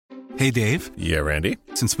Hey, Dave. Yeah, Randy?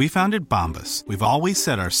 Since we founded Bombas, we've always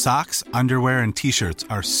said our socks, underwear, and T-shirts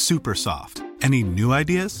are super soft. Any new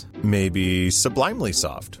ideas? Maybe sublimely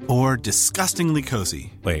soft. Or disgustingly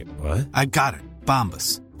cozy. Wait, what? I got it.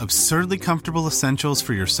 Bombas. Absurdly comfortable essentials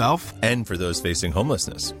for yourself and for those facing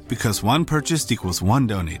homelessness. Because one purchased equals one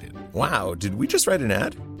donated. Wow, did we just write an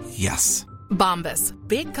ad? Yes. Bombas.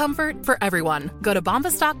 Big comfort for everyone. Go to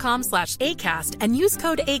bombas.com/ACAST and use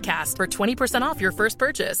code ACAST for 20% off your first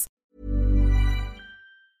purchase.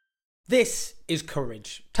 This is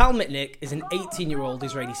courage. Tal Mitnick is an 18-year-old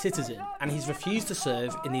Israeli citizen, and he's refused to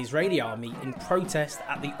serve in the Israeli army in protest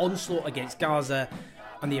at the onslaught against Gaza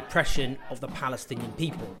and the oppression of the Palestinian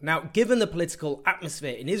people. Now, given the political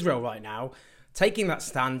atmosphere in Israel right now, taking that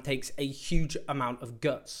stand takes a huge amount of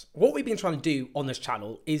guts. What we've been trying to do on this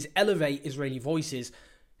channel is elevate Israeli voices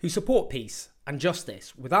who support peace and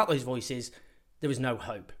justice. Without those voices, there is no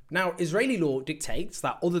hope. Now, Israeli law dictates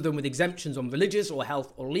that other than with exemptions on religious or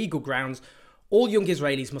health or legal grounds, all young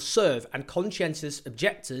Israelis must serve and conscientious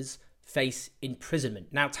objectors face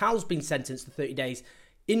imprisonment. Now, Tal's been sentenced to 30 days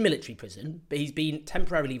in military prison, but he's been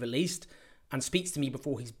temporarily released and speaks to me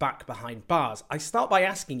before he's back behind bars. I start by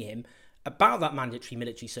asking him about that mandatory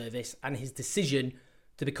military service and his decision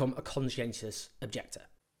to become a conscientious objector.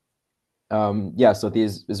 So the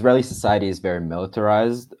Israeli society is very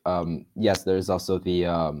militarized. Yes, there's also the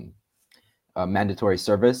mandatory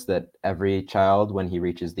service that every child, when he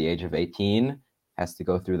reaches the age of 18, has to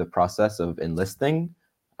go through the process of enlisting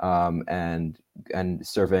and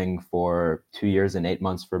serving for 2 years and 8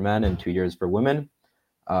 months for men and 2 years for women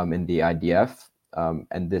in the IDF.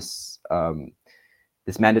 And this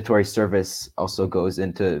mandatory service also goes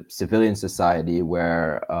into civilian society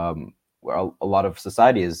where a lot of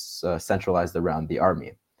society is centralized around the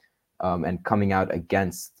army. And coming out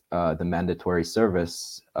against the mandatory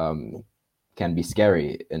service can be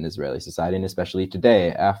scary in Israeli society, and especially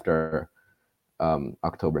today after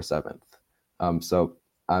October 7th. So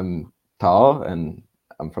I'm Tal, and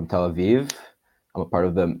I'm from Tel Aviv. I'm a part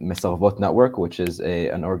of the Mesarvot network, which is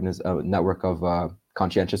a network of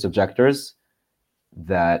conscientious objectors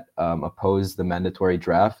that oppose the mandatory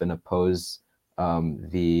draft and oppose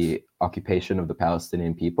the occupation of the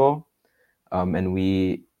Palestinian people. And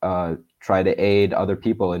we try to aid other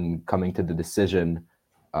people in coming to the decision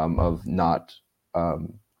of not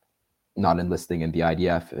enlisting in the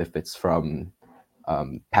IDF if it's from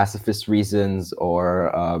pacifist reasons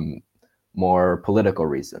or more political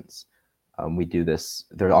reasons. We do this.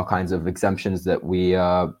 There are all kinds of exemptions that we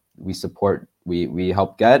support. We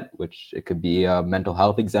help get, which it could be a mental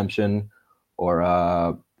health exemption, or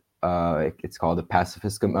it's called a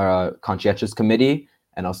pacifist conscientious committee.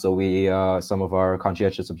 And also some of our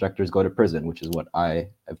conscientious objectors go to prison, which is what I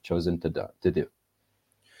have chosen to do.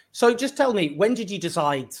 So just tell me, when did you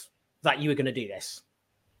decide that you were going to do this?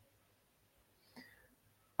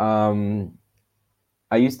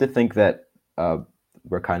 I used to think that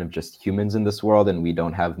we're kind of just humans in this world, and we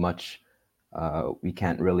don't have much. We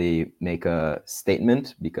can't really make a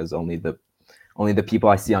statement because only the people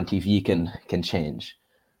I see on TV can change.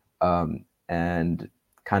 And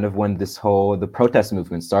kind of when the protest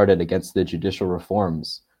movement started against the judicial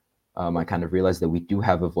reforms, I kind of realized that we do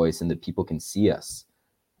have a voice and that people can see us.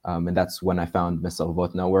 And that's when I found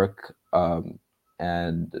Mesarvot Network.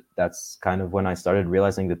 And that's kind of when I started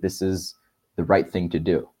realizing that this is the right thing to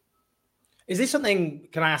do. Is this something,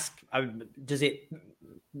 can I ask, does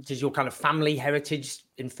your kind of family heritage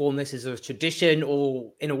inform this? Is there a tradition,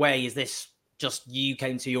 or in a way, is this just you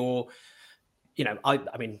came to your,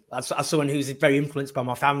 I mean, as someone who's very influenced by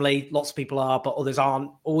my family, lots of people are, but others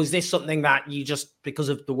aren't. Or is this something that you just, because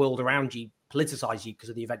of the world around you, politicize you because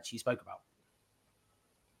of the events you spoke about?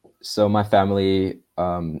 So my family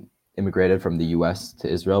immigrated from the US to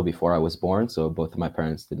Israel before I was born. So both of my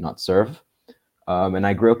parents did not serve. And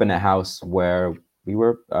I grew up in a house where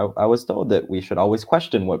I was told that we should always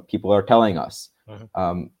question what people are telling us.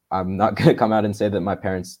 Mm-hmm. I'm not going to come out and say that my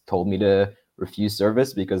parents told me to refuse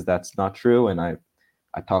service, because that's not true. And I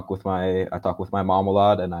talk with my mom a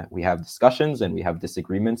lot, and we have discussions and we have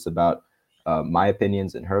disagreements about my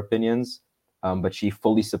opinions and her opinions. But she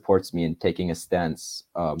fully supports me in taking a stance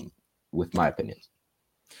with my opinions.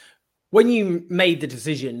 When you made the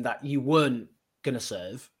decision that you weren't going to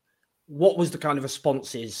serve, what was the kind of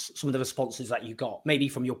responses, some of the responses that you got, maybe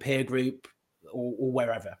from your peer group or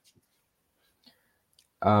wherever?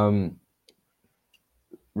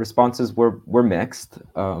 Responses were mixed.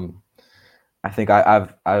 I think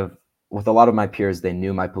I've with a lot of my peers, they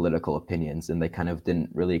knew my political opinions and they kind of didn't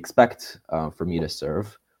really expect for me to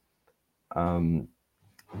serve.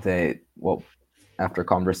 after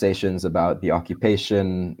conversations about the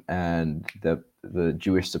occupation and the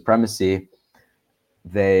Jewish supremacy,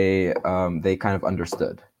 they kind of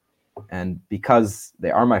understood. And because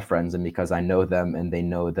they are my friends and because I know them and they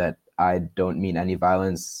know that I don't mean any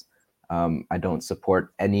violence, I don't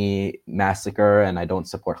support any massacre, and I don't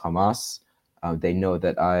support Hamas. They know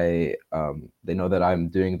that I'm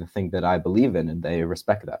doing the thing that I believe in, and they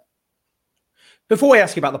respect that. Before I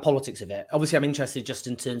ask you about the politics of it, obviously I'm interested just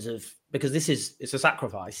in terms of, because it's a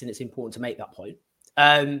sacrifice and it's important to make that point.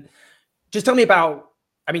 Just tell me about,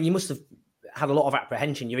 I mean, you must have had a lot of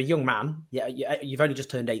apprehension. You're a young man. Yeah, you've only just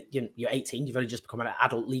turned you're 18. You've only just become an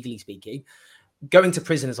adult, legally speaking. Going to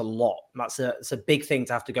prison is a lot. It's a big thing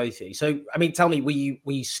to have to go through. So, I mean, tell me, were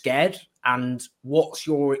you scared? And what's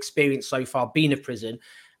your experience so far being in prison?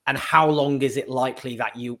 And how long is it likely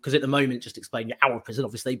that because at the moment, just explain, you're out of prison,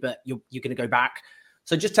 obviously, but you're going to go back.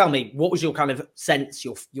 So just tell me, what was your kind of sense,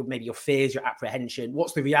 your maybe your fears, your apprehension?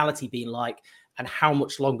 What's the reality been like? And how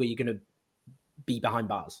much longer are you going to be behind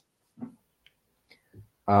bars?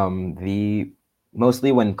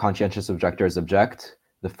 Mostly when conscientious objectors object,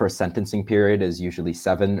 the first sentencing period is usually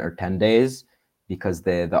 7 or 10 days, because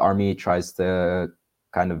the army tries to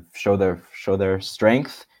kind of show their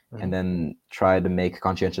strength, and then try to make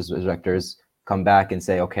conscientious objectors come back and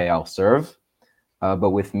say, okay, I'll serve. But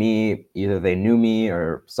with me, either they knew me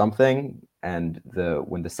or something, and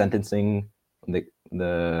when the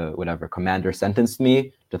whatever commander sentenced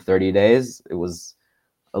me to 30 days, it was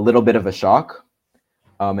a little bit of a shock.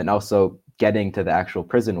 And also getting to the actual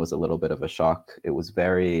prison was a little bit of a shock. It was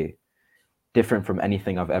very different from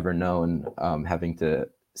anything I've ever known, having to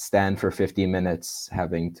stand for 50 minutes,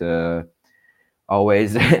 having to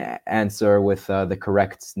always answer with the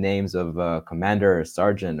correct names of commander or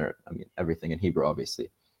sergeant, or I mean everything in Hebrew,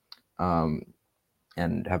 obviously,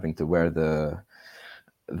 and having to wear the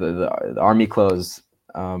army clothes.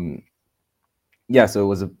 Yeah,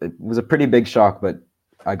 so it was a pretty big shock, but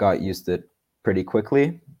I got used to it pretty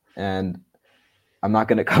quickly. And I'm not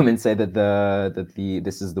going to come and say that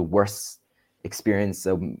this is the worst experience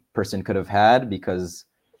a person could have had, because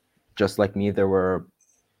just like me, there were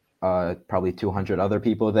probably 200 other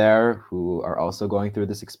people there who are also going through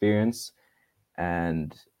this experience,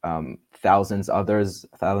 and thousands of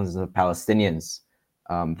Palestinians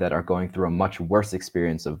that are going through a much worse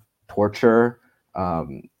experience of torture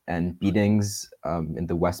and beatings in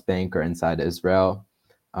the West Bank or inside Israel.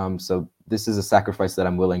 So this is a sacrifice that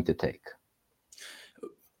I'm willing to take. I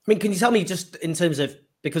mean, can you tell me, just in terms of,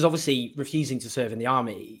 because obviously refusing to serve in the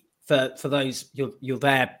army, for those, you're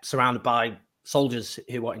there surrounded by soldiers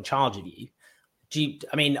who are in charge of you.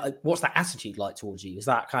 What's that attitude like towards you? Is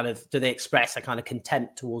that kind of, do they express a kind of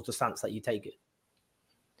contempt towards the stance that you take it?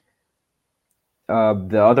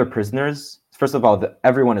 The other prisoners, first of all,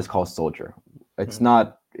 everyone is called soldier. It's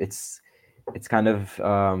not, it's kind of,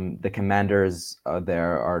 the commanders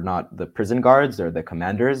there are not the prison guards, they're the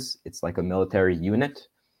commanders. It's like a military unit.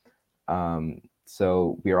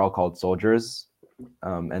 So we are all called soldiers.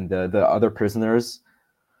 And the other prisoners,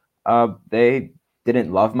 they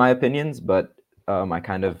didn't love my opinions, but I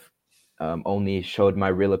kind of only showed my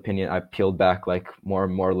real opinion. I peeled back like more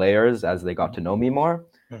and more layers as they got to know me more.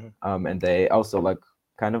 And they also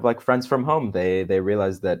kind of like friends from home. They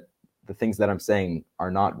realized that the things that I'm saying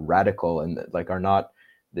are not radical and are not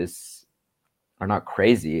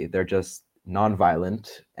crazy. They're just nonviolent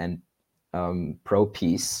and pro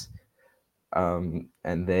peace. And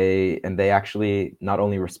they actually not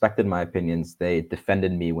only respected my opinions, they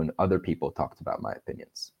defended me when other people talked about my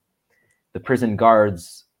opinions. The prison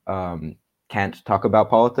guards can't talk about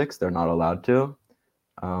politics; they're not allowed to.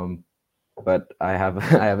 But I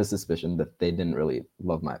have a suspicion that they didn't really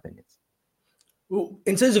love my opinions. Well,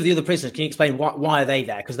 in terms of the other prisoners, can you explain why are they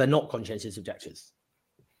there? Because they're not conscientious objectors.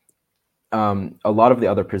 A lot of the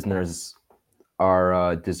other prisoners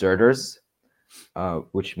are deserters.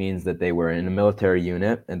 Which means that they were in a military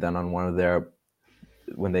unit, and then on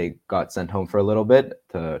when they got sent home for a little bit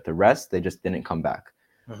to rest, they just didn't come back.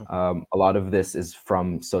 A lot of this is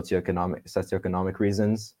from socioeconomic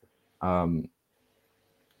reasons,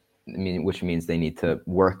 which means they need to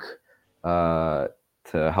work to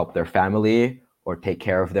help their family or take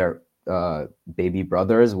care of their baby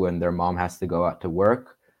brothers when their mom has to go out to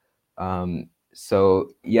work.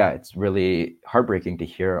 So yeah, it's really heartbreaking to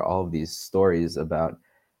hear all of these stories about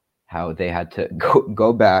how they had to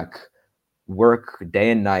go back, work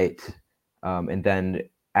day and night, and then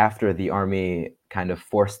after the army kind of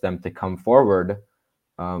forced them to come forward,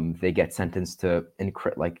 they get sentenced to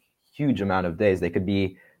huge amount of days. They could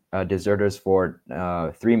be deserters for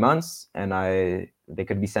 3 months, and they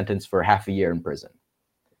could be sentenced for half a year in prison.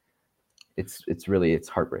 it's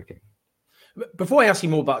heartbreaking. Before I ask you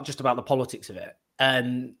more about the politics of it,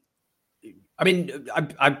 I mean,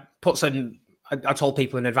 I put some. I told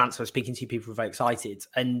people in advance I was speaking to you. People were very excited,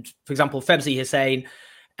 and for example, Febzi Hussein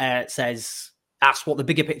says, "Ask what the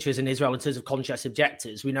bigger picture is in Israel in terms of conscious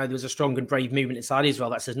objectors. We know there was a strong and brave movement inside Israel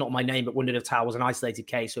that says not my name, but wondered if Tal was an isolated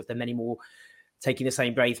case, or if there are many more taking the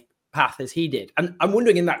same brave path as he did." And I'm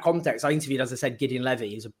wondering, in that context, I interviewed, as I said, Gideon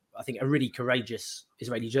Levy, who's I think a really courageous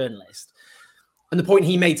Israeli journalist. And the point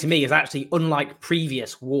he made to me is actually, unlike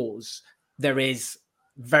previous wars, there is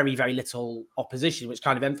very, very little opposition, which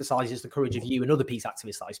kind of emphasizes the courage of you and other peace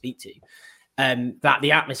activists that I speak to. That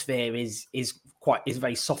the atmosphere is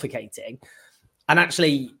very suffocating. And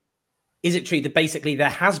actually, is it true that basically there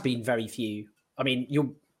has been very few? I mean,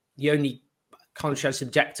 you're the only conscious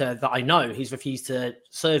objector that I know who's refused to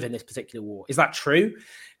serve in this particular war. Is that true?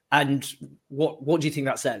 And what do you think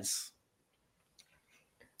that says?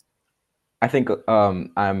 I think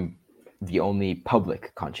I'm the only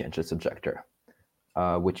public conscientious objector,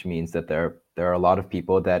 which means that there are a lot of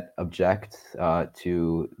people that object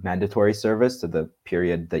to mandatory service, to the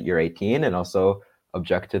period that you're 18, and also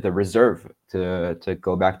object to the reserve, to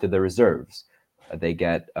go back to the reserves. They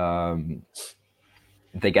get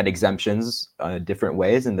exemptions different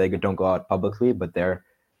ways, and they don't go out publicly. But there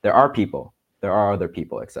are other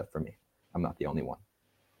people except for me. I'm not the only one.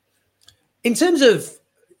 In terms of,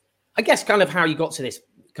 I guess, kind of how you got to this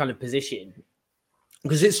kind of position,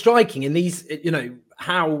 because it's striking in these,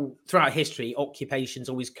 how throughout history occupations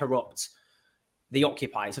always corrupt the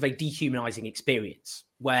occupier. It's a very dehumanizing experience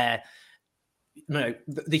where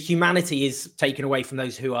the humanity is taken away from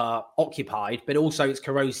those who are occupied, but also it's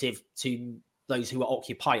corrosive to those who are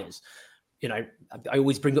occupiers. I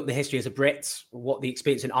always bring up the history as a Brit, what the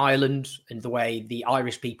experience in Ireland and the way the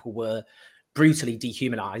Irish people were brutally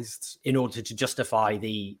dehumanized in order to justify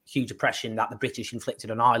the huge oppression that the British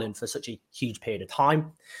inflicted on Ireland for such a huge period of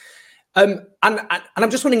time. And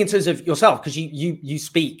I'm just wondering, in terms of yourself, because you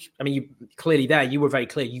speak, I mean, you were very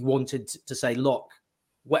clear. You wanted to say, look,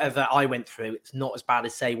 whatever I went through, it's not as bad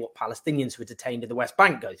as, say, what Palestinians who were detained in the West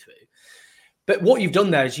Bank go through. But what you've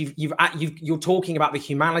done there is you're talking about the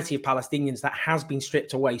humanity of Palestinians that has been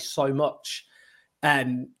stripped away so much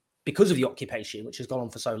because of the occupation, which has gone on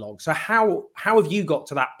for so long. So how have you got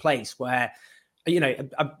to that place where,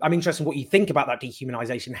 I'm interested in what you think about that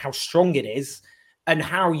dehumanization, how strong it is, and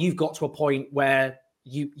how you've got to a point where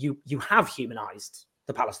you have humanized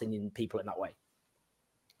the Palestinian people in that way?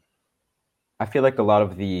 I feel like a lot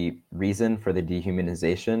of the reason for the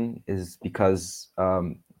dehumanization is because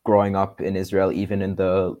growing up in Israel, even in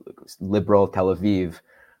the liberal Tel Aviv,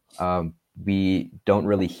 we don't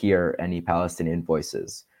really hear any Palestinian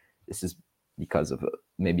voices. This is because of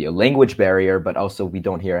maybe a language barrier, but also we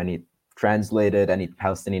don't hear any translated, any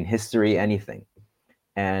Palestinian history, anything.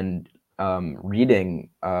 And reading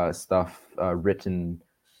stuff written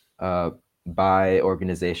by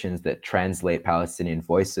organizations that translate Palestinian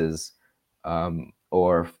voices,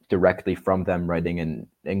 or directly from them writing in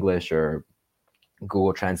English or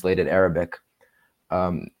Google translated Arabic,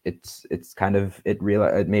 it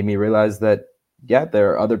made me realize that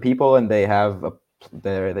there are other people and they have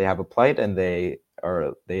a plight, and they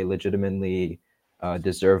legitimately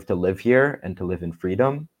deserve to live here and to live in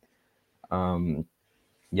freedom. I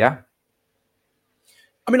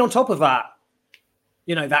mean, on top of that,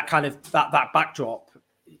 that kind of that backdrop,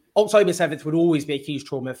 October 7th would always be a huge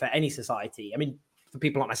trauma for any society. I mean, for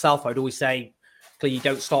people like myself, I'd always say, clearly, you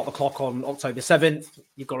don't start the clock on October 7th.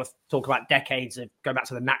 You've got to talk about decades of going back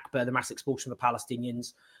to the Nakba, the mass expulsion of the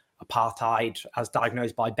Palestinians, apartheid, as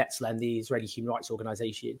diagnosed by B'Tselem, the Israeli human rights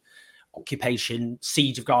organization, occupation,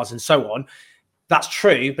 siege of Gaza, and so on. That's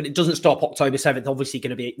true, but it doesn't stop October 7th. Obviously,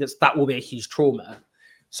 that will be a huge trauma.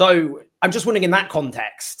 So I'm just wondering, in that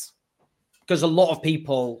context, because a lot of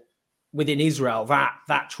people within Israel,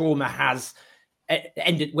 that trauma has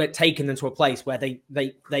taken them to a place where they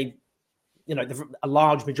a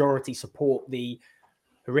large majority support the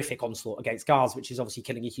horrific onslaught against Gaza, which is obviously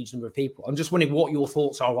killing a huge number of people. I'm just wondering what your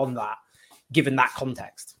thoughts are on that, given that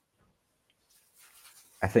context.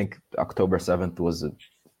 I think October 7th was a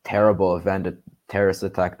terrible event, a terrorist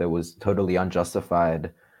attack that was totally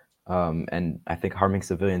unjustified. And I think harming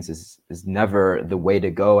civilians is never the way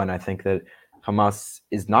to go. And I think that Hamas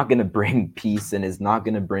is not going to bring peace and is not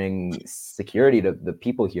going to bring security to the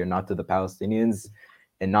people here, not to the Palestinians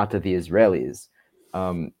and not to the Israelis.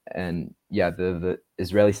 The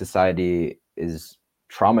Israeli society is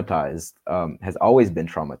traumatized, has always been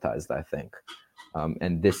traumatized, I think.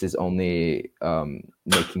 And this is only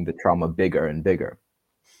making the trauma bigger and bigger.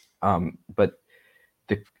 But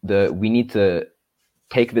we need to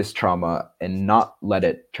take this trauma and not let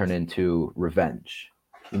it turn into revenge.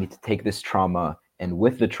 We need to take this trauma and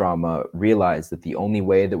with the trauma realize that the only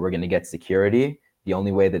way that we're going to get security, the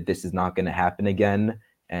only way that this is not going to happen again,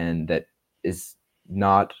 and that is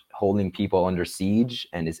not holding people under siege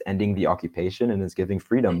and is ending the occupation and is giving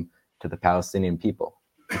freedom to the Palestinian people,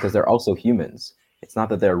 because they're also humans. It's not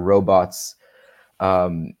that they're robots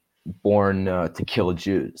born to kill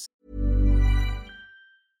Jews.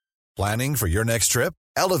 Planning for your next trip?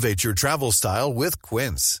 Elevate your travel style with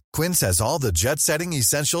Quince. Quince has all the jet-setting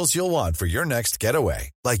essentials you'll want for your next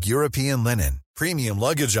getaway, like European linen, premium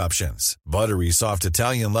luggage options, buttery soft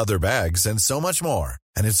Italian leather bags, and so much more.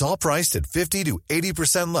 And it's all priced at 50 to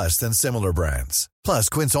 80% less than similar brands. Plus,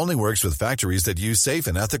 Quince only works with factories that use safe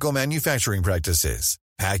and ethical manufacturing practices.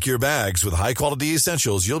 Pack your bags with high-quality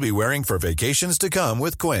essentials you'll be wearing for vacations to come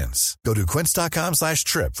with Quince. Go to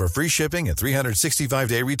quince.com/trip for free shipping and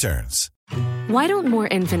 365-day returns. Why don't more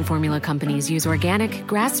infant formula companies use organic,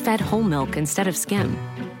 grass-fed whole milk instead of skim?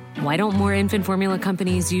 Why don't more infant formula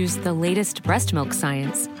companies use the latest breast milk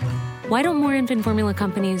science? Why don't more infant formula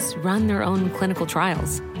companies run their own clinical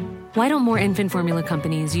trials? Why don't more infant formula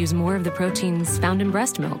companies use more of the proteins found in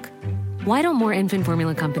breast milk? Why don't more infant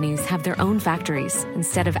formula companies have their own factories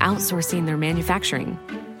instead of outsourcing their manufacturing?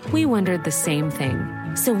 We wondered the same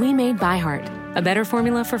thing. So we made ByHeart, a better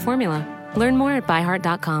formula for formula. Learn more at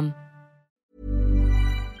byheart.com.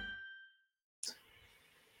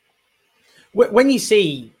 When you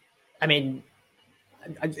see, I mean,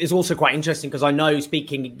 it's also quite interesting because I know,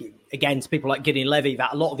 speaking again to people like Gideon Levy,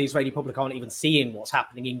 that a lot of the Israeli public aren't even seeing what's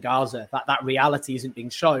happening in Gaza, that reality isn't being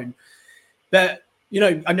shown. But, you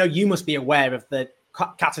know, I know you must be aware of the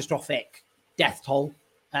catastrophic death toll,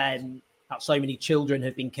 that so many children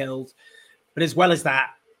have been killed. But as well as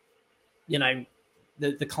that, you know,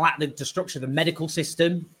 the destruction of the medical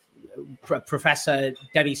system. Professor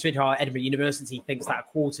Debbie Sridhar at Edinburgh University thinks that a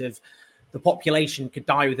quarter of the population could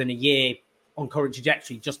die within a year on current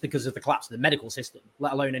trajectory just because of the collapse of the medical system,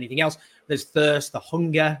 let alone anything else. There's thirst, the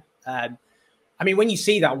hunger. I mean, when you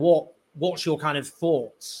see that, what's your kind of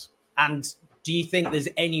thoughts? And do you think there's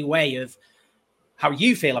any way of how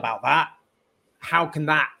you feel about that? How can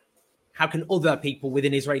other people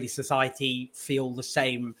within Israeli society feel the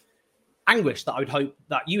same anguish that I would hope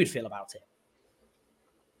that you would feel about it?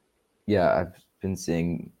 Yeah, I've been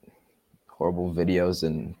seeing horrible videos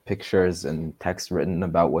and pictures and text written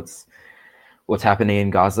about what's happening in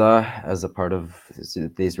Gaza as a part of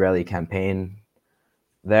the Israeli campaign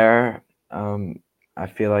there. I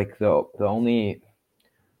feel like the only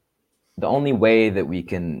way that we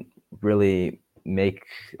can really make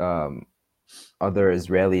other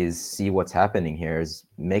Israelis see what's happening here is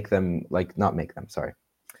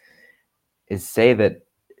is say that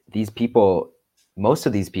these people, most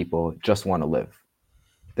of these people just want to live.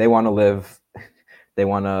 They want to live. They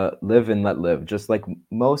want to live and let live, just like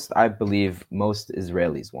I believe most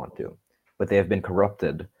Israelis want to. But they have been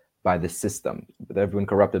corrupted by the system. They've been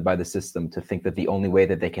corrupted by the system to think that the only way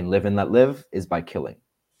that they can live and let live is by killing.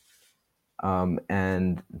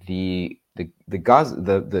 And the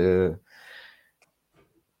Gaza,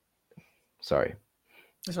 sorry.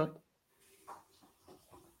 That's right.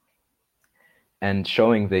 And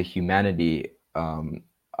showing the humanity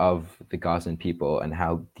of the Gazan people and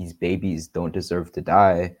how these babies don't deserve to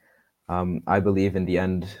die, I believe in the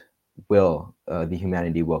end the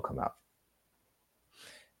humanity will come out.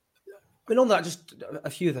 But on that, just a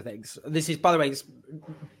few other things. This is, by the way, it's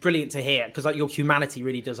brilliant to hear because your humanity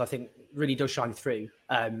really does shine through,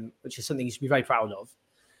 which is something you should be very proud of.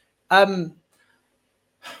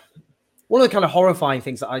 One of the kind of horrifying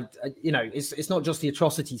things that it's not just the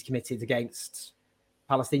atrocities committed against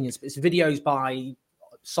Palestinians, but it's videos by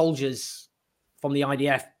soldiers from the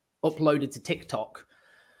IDF uploaded to TikTok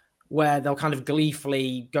where they'll kind of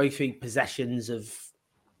gleefully go through possessions of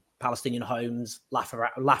Palestinian homes, laugh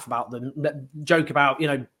about them, joke about,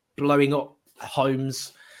 blowing up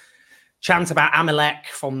homes, chant about Amalek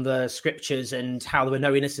from the scriptures and how there were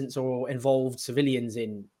no innocents or involved civilians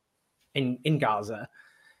in Gaza.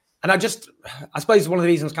 And I suppose one of the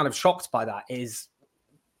reasons I'm kind of shocked by that is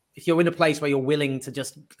if you're in a place where you're willing to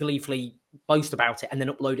just gleefully boast about it and then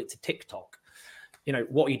upload it to TikTok,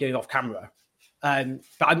 what are you doing off camera? But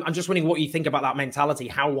I'm just wondering what you think about that mentality.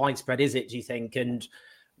 How widespread is it, do you think? And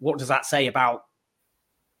what does that say about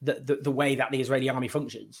the way that the Israeli army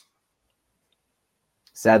functions?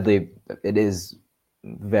 Sadly, it is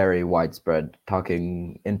very widespread.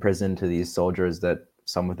 Talking in prison to these soldiers that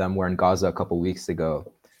some of them were in Gaza a couple of weeks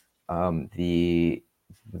ago, the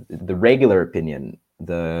regular opinion,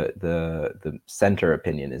 the center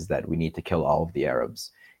opinion is that we need to kill all of the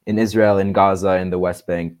Arabs. in Israel, in Gaza, in the West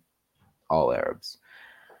Bank, all Arabs.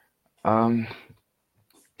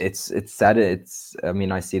 It's sad. I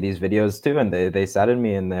mean, I see these videos too, and they sadden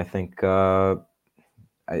me, and I think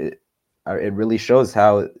it really shows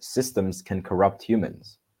how systems can corrupt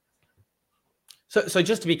humans. So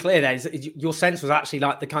just to be clear, there, your sense was actually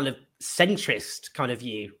like the kind of centrist kind of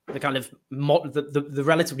view, the kind of the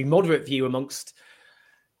relatively moderate view amongst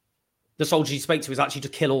the soldiers you spoke to was actually to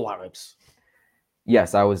kill all Arabs.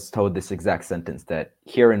 Yes, I was told this exact sentence, that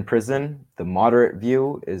here in prison, the moderate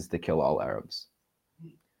view is to kill all Arabs.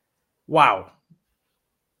 Wow.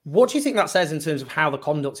 What do you think that says in terms of how the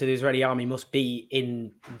conduct of the Israeli army must be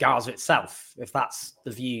in Gaza itself, if that's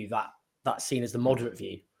the view that's seen as the moderate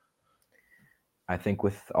view? I think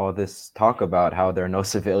with all this talk about how there are no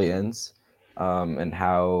civilians and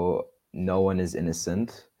how no one is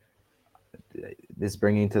innocent, is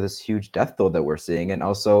bringing to this huge death toll that we're seeing. And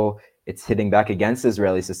also it's hitting back against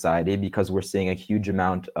Israeli society because we're seeing a huge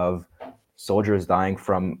amount of soldiers dying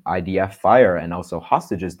from IDF fire and also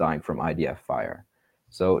hostages dying from IDF fire.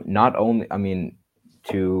 So not only, I mean,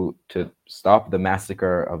 to stop the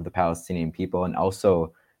massacre of the Palestinian people, and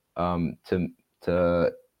also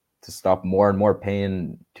to stop more and more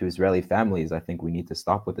pain to Israeli families, I think we need to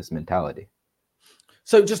stop with this mentality.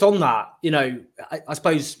 So just on that, I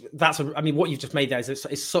suppose what you've just made there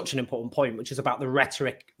is such an important point, which is about the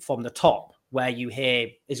rhetoric from the top, where you hear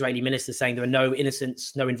Israeli ministers saying there are no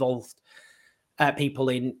innocents, no involved people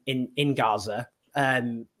in Gaza,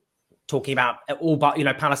 talking about all but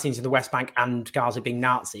Palestinians in the West Bank and Gaza being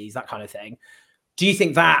Nazis, that kind of thing. Do you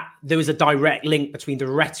think that there is a direct link between the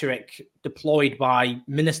rhetoric deployed by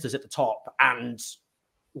ministers at the top and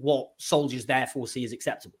what soldiers therefore see as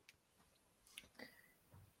acceptable?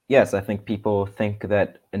 Yes, I think people think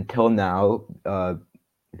that until now,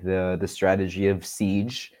 the strategy of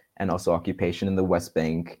siege and also occupation in the West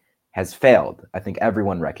Bank has failed. I think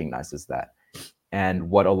everyone recognizes that. And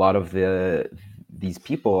what a lot of these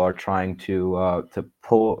people are trying to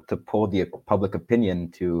pull the public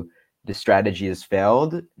opinion to, the strategy has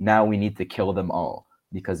failed. Now we need to kill them all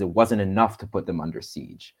because it wasn't enough to put them under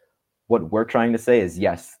siege. What we're trying to say is,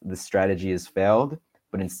 yes, the strategy has failed,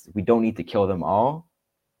 but we don't need to kill them all.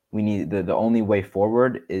 We need the only way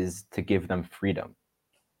forward is to give them freedom.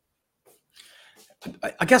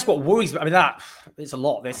 I guess what worries me, I mean, that it's a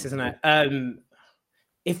lot, this, isn't it?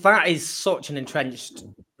 If that is such an entrenched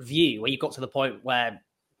view, where you got to the point where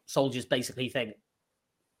soldiers basically think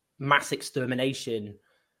mass extermination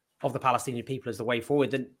of the Palestinian people is the way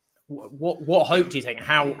forward, then what hope do you think?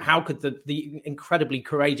 How could the incredibly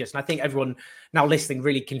courageous, and I think everyone now listening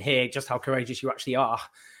really can hear just how courageous you actually are.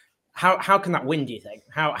 How can that win, do you think?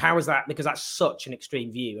 How is that? Because that's such an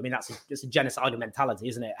extreme view. I mean, it's a genocidal mentality,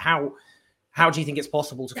 isn't it? How do you think it's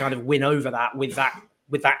possible to kind of win over that with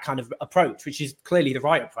that kind of approach, which is clearly the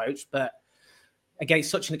right approach, but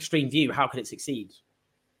against such an extreme view, how could it succeed?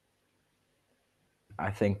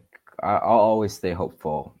 I think I'll always stay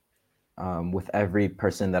hopeful. With every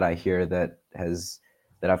person that I hear that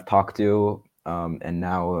I've talked to and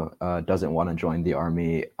now doesn't want to join the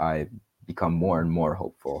army, I become more and more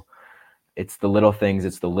hopeful. It's the little things,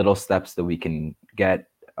 it's the little steps that we can get,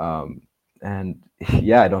 and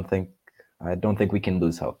yeah, I don't think we can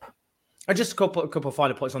lose hope. And just a couple of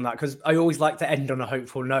final points on that, because I always like to end on a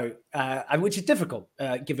hopeful note, which is difficult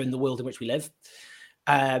given the world in which we live.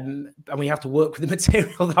 And we have to work with the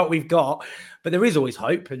material that we've got, but there is always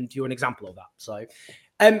hope, and you're an example of that. So,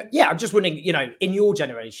 I'm just wondering, in your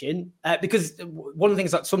generation, because one of the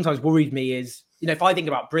things that sometimes worried me is, if I think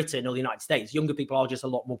about Britain or the United States, younger people are just a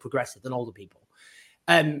lot more progressive than older people.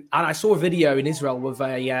 And I saw a video in Israel with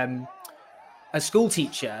a school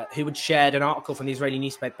teacher who had shared an article from the Israeli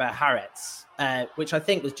newspaper Haaretz, which I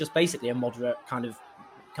think was just basically a moderate kind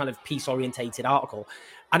of peace-orientated article.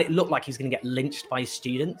 And it looked like he was going to get lynched by his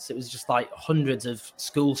students. It was just like hundreds of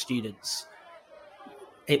school students.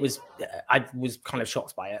 I was kind of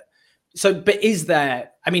shocked by it. So, but is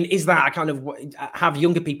that a kind of, have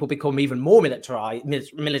younger people become even more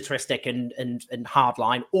militaristic and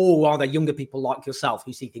hardline, or are there younger people like yourself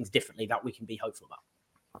who see things differently that we can be hopeful about?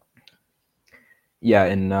 Yeah,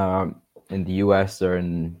 in the US or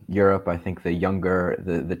in Europe, I think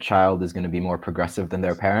the child is going to be more progressive than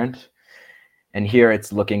their parent. And here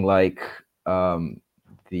it's looking like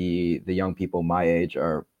the young people my age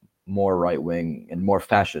are more right-wing and more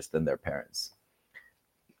fascist than their parents.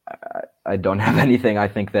 I don't have anything.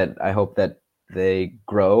 I hope that they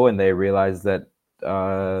grow and they realize that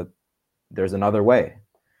there's another way.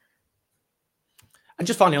 And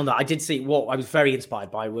just finally on that, I did see what I was very inspired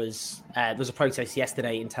by was there was a protest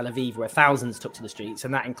yesterday in Tel Aviv where thousands took to the streets,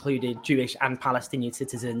 and that included Jewish and Palestinian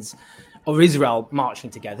citizens of Israel marching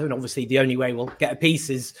together. And obviously the only way we'll get a peace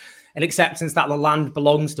is an acceptance that the land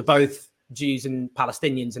belongs to both Jews and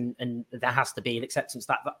Palestinians, and there has to be an acceptance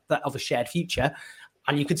that of a shared future.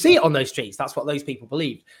 And you could see it on those streets. That's what those people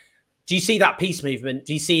believe. Do you see that peace movement?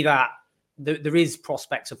 Do you see that there is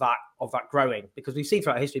prospects of that growing? Because we've seen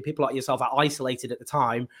throughout history, people like yourself are isolated at the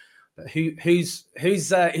time, but who's going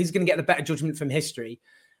to get the better judgment from history?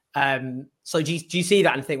 So do you see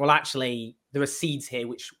that and think, well, actually, there are seeds here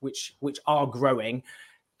which are growing,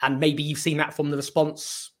 and maybe you've seen that from the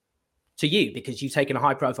response to you because you've taken a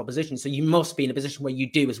high-profile position. So you must be in a position where you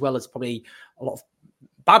do, as well as probably a lot of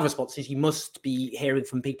bad responses, you must be hearing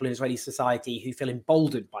from people in Israeli society who feel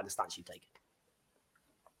emboldened by the stance you've taken.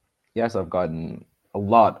 Yes, I've gotten a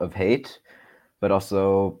lot of hate, but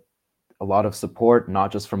also a lot of support,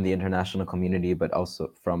 not just from the international community, but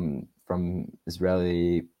also from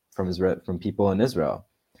people in Israel.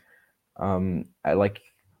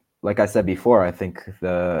 Like I said before, I think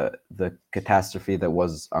the catastrophe that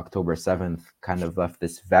was October 7th kind of left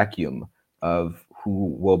this vacuum of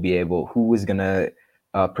who is going to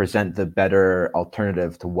present the better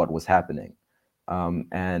alternative to what was happening.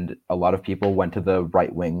 And a lot of people went to the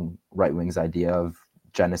right wing's idea of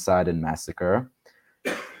genocide and massacre.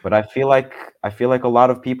 But I feel like a lot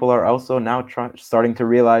of people are also now starting to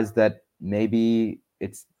realize that maybe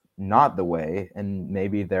it's not the way, and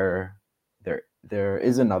maybe there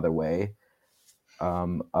is another way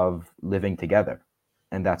of living together,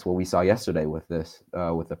 and that's what we saw yesterday with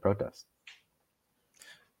the protest.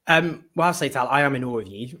 Well, I'll say, Tal, I am in awe of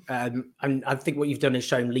you. And I think what you've done is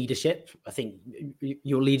shown leadership. I think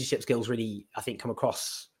your leadership skills really, come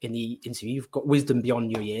across in the interview. You've got wisdom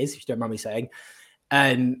beyond your years, if you don't mind me saying.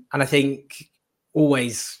 And I think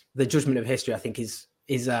always the judgment of history, I think, is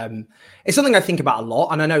it's something I think about a lot.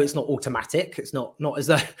 And I know it's not automatic. It's not as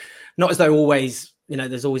though always,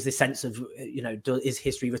 there's always this sense of, is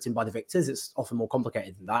history written by the victors? It's often more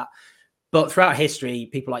complicated than that. But throughout history,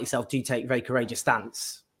 people like yourself do take very courageous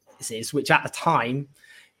stances, which at the time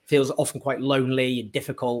feels often quite lonely and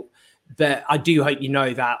difficult. But I do hope you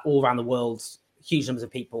know that all around the world, huge numbers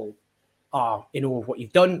of people are in awe of what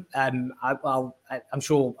you've done. I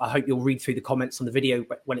hope you'll read through the comments on the video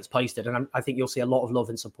when it's posted. And I think you'll see a lot of love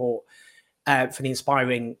and support for the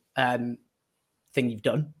inspiring thing you've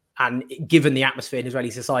done. And given the atmosphere in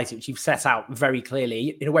Israeli society, which you've set out very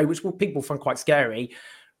clearly in a way which people find quite scary,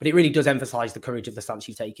 but it really does emphasize the courage of the stance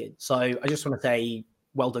you've taken. So I just want to say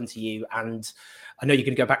well done to you. And I know you're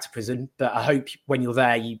going to go back to prison, but I hope when you're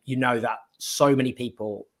there, you know that so many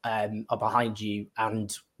people are behind you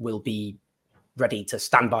and will be ready to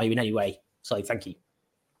stand by you in any way. So thank you.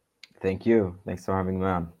 Thank you. Thanks for having me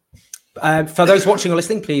on. For those watching or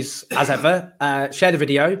listening, please, as ever, share the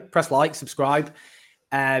video, press like, subscribe.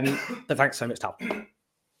 But thanks so much, Tal.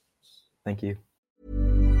 Thank you.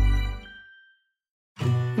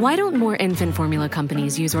 Why don't more infant formula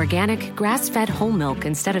companies use organic, grass-fed whole milk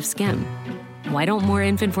instead of skim? Why don't more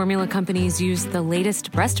infant formula companies use the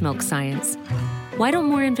latest breast milk science? Why don't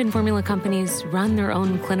more infant formula companies run their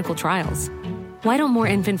own clinical trials? Why don't more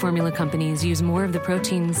infant formula companies use more of the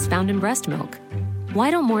proteins found in breast milk? Why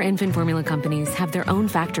don't more infant formula companies have their own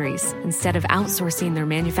factories instead of outsourcing their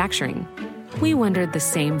manufacturing? We wondered the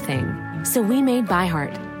same thing. So we made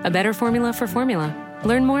ByHeart, a better formula for formula.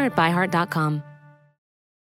 Learn more at byheart.com.